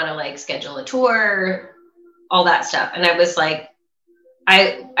it. If you want to like schedule a tour, all that stuff. And I was like,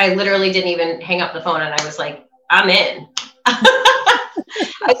 I literally didn't even hang up the phone. And I was like, I'm in.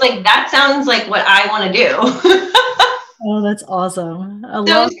 I was like, that sounds like what I want to do. Oh, that's awesome. So it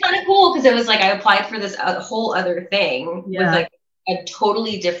was kind of cool, because it was like I applied for this whole other thing with like a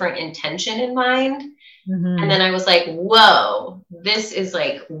totally different intention in mind. Mm-hmm. And then I was like, whoa, this is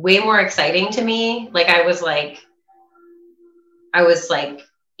like way more exciting to me. Like I was like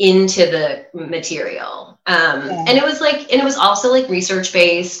into the material. And it was also like research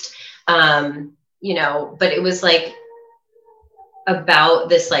based, but it was like about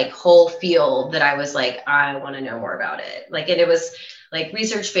this like whole field that I was like, I want to know more about it. Like, and it was like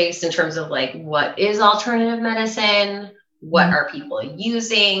research based in terms of like, what is alternative medicine? What are people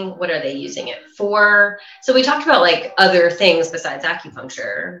using? What are they using it for? So we talked about like other things besides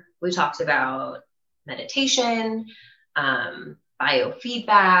acupuncture. We talked about meditation,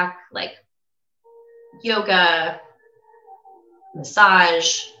 biofeedback, like yoga,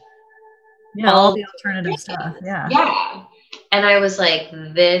 massage. Yeah, all the alternative stuff. Yeah. And I was like,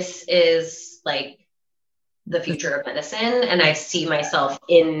 this is like the future of medicine. And I see myself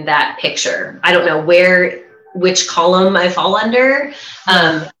in that picture. I don't know which column I fall under.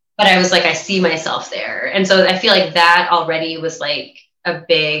 But I was like, I see myself there. And so I feel like that already was like a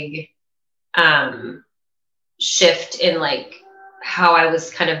big shift in like how I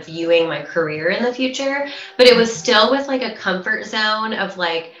was kind of viewing my career in the future. But it was still with like a comfort zone of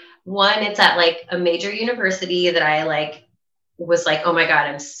like, one, it's at like a major university that I like was like, oh my God,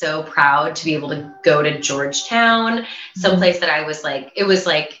 I'm so proud to be able to go to Georgetown, someplace that I was like, it was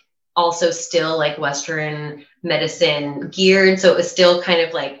like also still like Western medicine geared. So it was still kind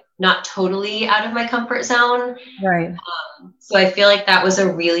of like not totally out of my comfort zone. Right. So I feel like that was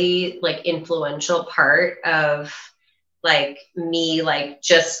a really like influential part of like me, like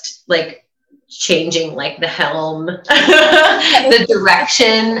just like changing like the helm, the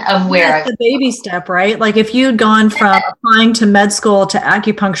direction of where the baby step, right? Like if you'd gone from applying to med school to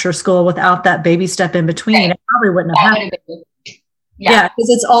acupuncture school without that baby step in between, it probably wouldn't have happened. Yeah, because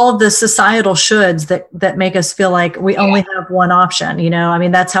it's all of the societal shoulds that make us feel like we only have one option. I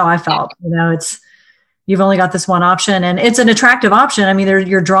mean, that's how I felt. It's you've only got this one option, and it's an attractive option. I mean,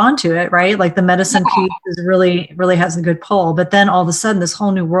 you're drawn to it, right? Like the medicine piece is really, really has a good pull. But then all of a sudden, this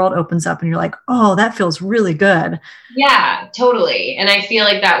whole new world opens up, and you're like, oh, that feels really good. Yeah, totally. And I feel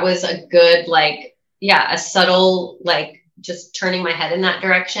like that was a good, like, a subtle, like, just turning my head in that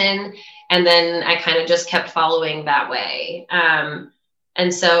direction. And then I kind of just kept following that way.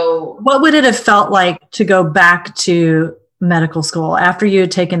 And so, what would it have felt like to go back to medical school after you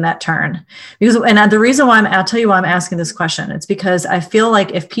had taken that turn? Because, and the reason why I'll tell you why I'm asking this question. It's because I feel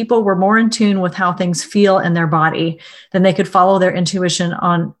like if people were more in tune with how things feel in their body, then they could follow their intuition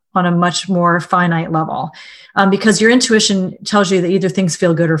on a much more finite level. Because your intuition tells you that either things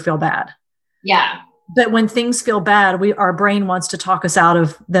feel good or feel bad. Yeah. But when things feel bad, our brain wants to talk us out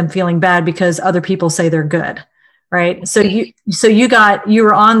of them feeling bad because other people say they're good. Right. So you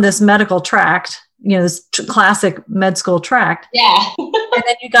were on this medical tract, this classic med school tract. Yeah. And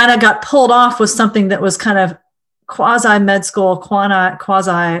then you kind of got pulled off with something that was kind of quasi med school,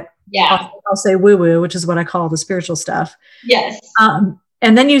 quasi, yeah. I'll say woo woo, which is what I call the spiritual stuff. Yes.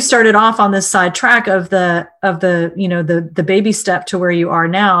 And then you started off on this side track of the baby step to where you are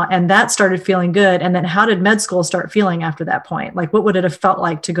now. And that started feeling good. And then how did med school start feeling after that point? Like, what would it have felt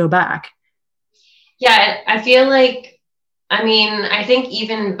like to go back? Yeah, I feel like, I think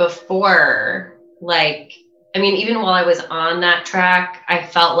even before, even while I was on that track, I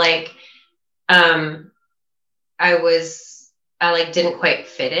felt like I didn't quite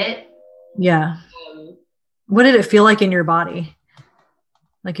fit it. Yeah. What did it feel like in your body?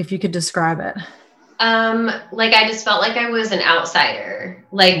 Like, if you could describe it. I just felt like I was an outsider,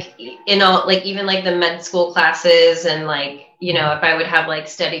 even the med school classes and if I would have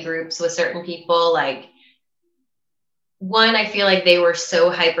study groups with certain people, one, I feel like they were so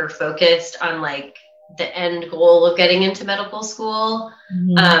hyper focused on the end goal of getting into medical school.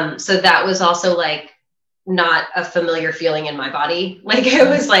 Mm-hmm. So that was also not a familiar feeling in my body. It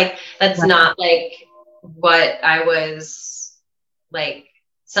was that's right. Not what I was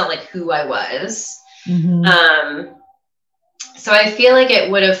it's not who I was. Mm-hmm. So I feel like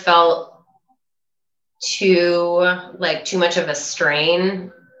it would have felt too much of a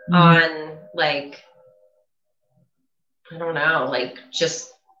strain mm-hmm. on I don't know,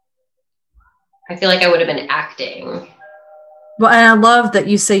 I feel like I would have been acting. Well, and I love that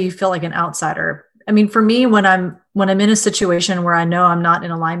you say you feel like an outsider. For me, when I'm in a situation where I know I'm not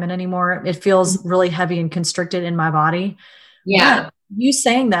in alignment anymore, it feels mm-hmm. really heavy and constricted in my body. Yeah. But you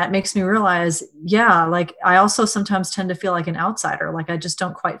saying that makes me realize, yeah, I also sometimes tend to feel like an outsider, I just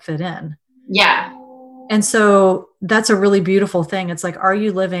don't quite fit in. Yeah. And so that's a really beautiful thing. It's are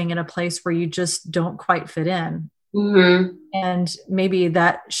you living in a place where you just don't quite fit in? Mm-hmm. And maybe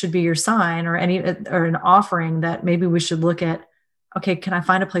that should be your sign or an offering that maybe we should look at, okay, can I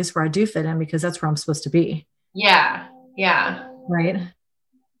find a place where I do fit in? Because that's where I'm supposed to be. Yeah. Yeah. Right.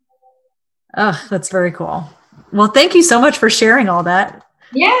 Oh, that's very cool. Well, thank you so much for sharing all that.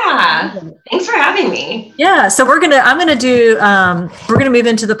 Yeah. Thanks for having me. Yeah. So we're going to move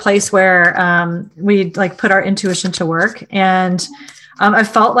into the place where we put our intuition to work. And I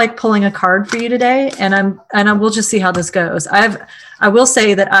felt like pulling a card for you today, and we'll just see how this goes. I will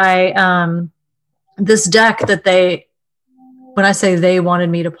say that this deck that when I say they wanted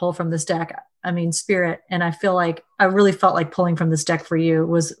me to pull from this deck, Spirit. And I really felt like pulling from this deck for you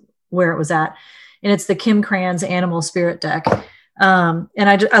was where it was at. And it's the Kim Cran's Animal Spirit deck. And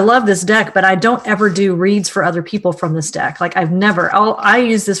I love this deck, but I don't ever do reads for other people from this deck. I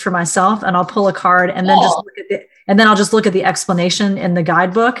use this for myself, and I'll pull a card and then I'll just look at the explanation in the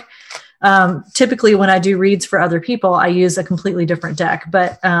guidebook. Typically when I do reads for other people, I use a completely different deck,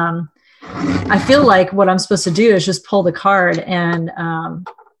 but I feel like what I'm supposed to do is just pull the card and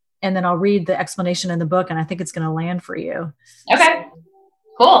then I'll read the explanation in the book, and I think it's going to land for you. Okay.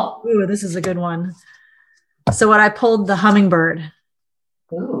 Cool. Ooh, this is a good one. So what I pulled, the hummingbird.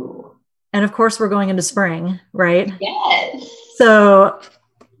 Ooh. And of course we're going into spring, right? Yes. So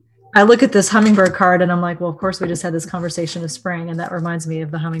I look at this hummingbird card and I'm like, well, of course we just had this conversation of spring, and that reminds me of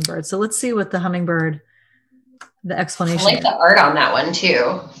the hummingbird. So let's see what the hummingbird, the explanation. I like the art on that one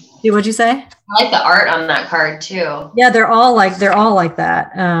too. What'd you say? I like the art on that card too. Yeah, they're all like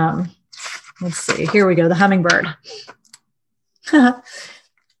that. Let's see. Here we go. The hummingbird.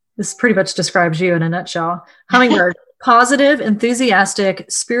 This pretty much describes you in a nutshell. Hummingbird, positive, enthusiastic,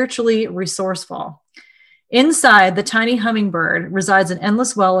 spiritually resourceful. Inside the tiny hummingbird resides an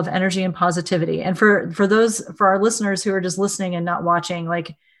endless well of energy and positivity. And for our listeners who are just listening and not watching,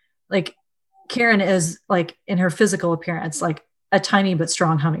 like Karen is in her physical appearance, a tiny but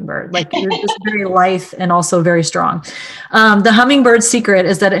strong hummingbird. You're just very lithe and also very strong. The hummingbird's secret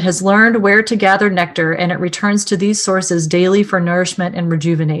is that it has learned where to gather nectar, and it returns to these sources daily for nourishment and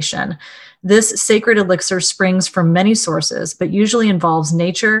rejuvenation. This sacred elixir springs from many sources, but usually involves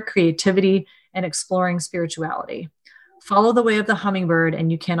nature, creativity, and exploring spirituality. Follow the way of the hummingbird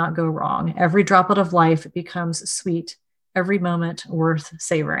and you cannot go wrong. Every droplet of life becomes sweet, every moment worth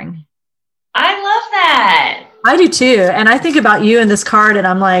savoring. I love that. I do too. And I think about you in this card, and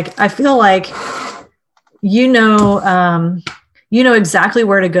I'm like, I feel like you know exactly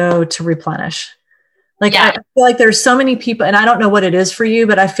where to go to replenish. Like, I feel like there's so many people, and I don't know what it is for you,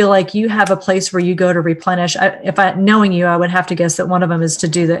 but I feel like you have a place where you go to replenish. Knowing you, I would have to guess that one of them is to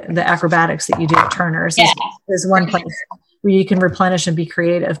do the acrobatics that you do at Turner's. Is one place where you can replenish and be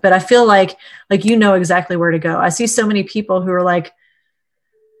creative. But I feel like you know exactly where to go. I see so many people who are like,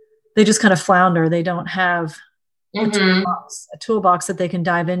 they just kind of flounder. They don't have a toolbox that they can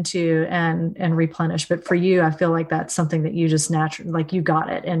dive into and replenish. But for you, I feel like that's something that you just naturally, like, you got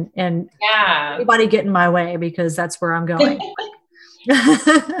it. And everybody get in my way, because that's where I'm going.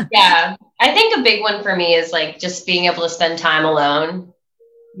 Yeah. I think a big one for me is like just being able to spend time alone.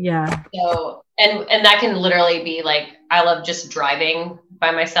 Yeah. So, and that can literally be like, I love just driving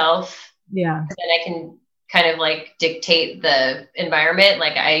by myself. Yeah. And I can kind of like dictate the environment.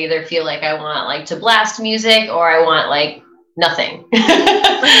 Like, I either feel like I want like to blast music, or I want like nothing.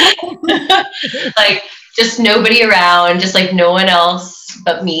 Like, just nobody around, just like no one else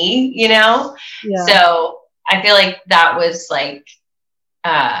but me, you know? Yeah. So I feel like that was like,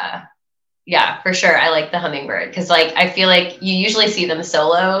 yeah, for sure. I like the hummingbird, because like I feel like you usually see them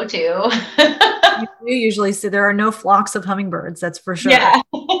solo too. You usually see, there are no flocks of hummingbirds. That's for sure. Yeah.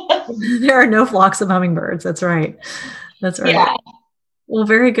 There are no flocks of hummingbirds. That's right. That's right. Yeah. Well,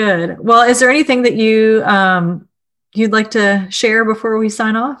 very good. Well, is there anything that you'd like to share before we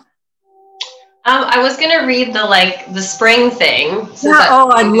sign off? I was going to read the spring thing. Yeah.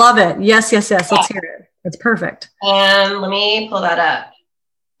 I love it. Yes. Let's hear it. It's perfect. Let me pull that up.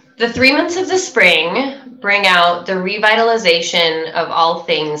 The 3 months of the spring bring out the revitalization of all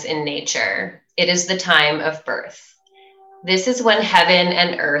things in nature. It is the time of birth. This is when heaven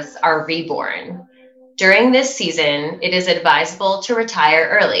and earth are reborn. During this season, it is advisable to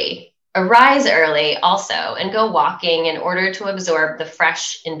retire early. Arise early also, and go walking in order to absorb the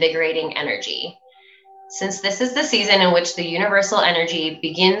fresh, invigorating energy. Since this is the season in which the universal energy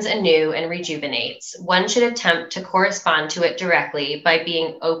begins anew and rejuvenates, one should attempt to correspond to it directly by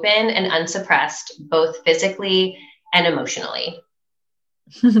being open and unsuppressed, both physically and emotionally.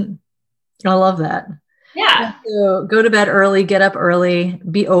 I love that. Yeah. So go to bed early, get up early,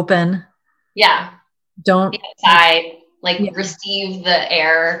 be open. Yeah. Don't be outside, receive the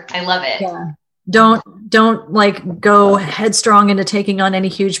air. I love it. Yeah. Don't like go headstrong into taking on any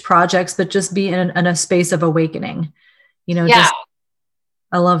huge projects, but just be in a space of awakening. I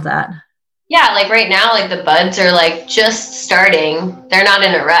love that. Yeah. Like right now, like the buds are like just starting. They're not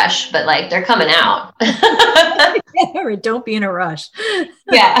in a rush, but like they're coming out. Don't be in a rush.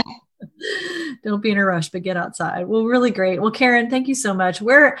 Yeah. Don't be in a rush, but get outside. Well, really great. Well, Karen, thank you so much.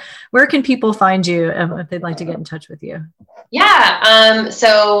 Where can people find you if they'd like to get in touch with you? Yeah.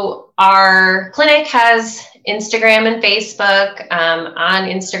 So our clinic has Instagram and Facebook. On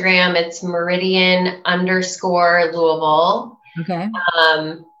Instagram, it's Meridian_Louisville. Okay.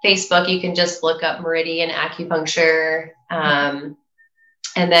 Facebook, you can just look up Meridian Acupuncture. And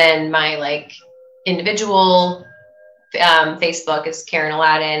then my individual Facebook is Karen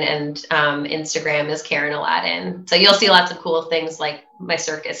Alladin, and Instagram is Karen Alladin. So you'll see lots of cool things like my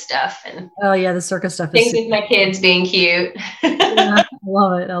circus stuff and the circus stuff. Things with my kids being cute. Yeah, I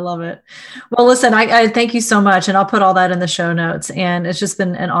love it. Well, listen, I thank you so much, and I'll put all that in the show notes. And it's just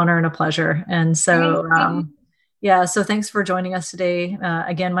been an honor and a pleasure. And so, so thanks for joining us today.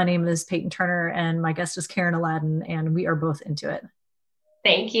 Again, my name is Peyton Turner, and my guest is Karen Alladin, and we are both Intuit.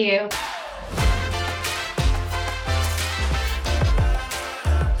 Thank you.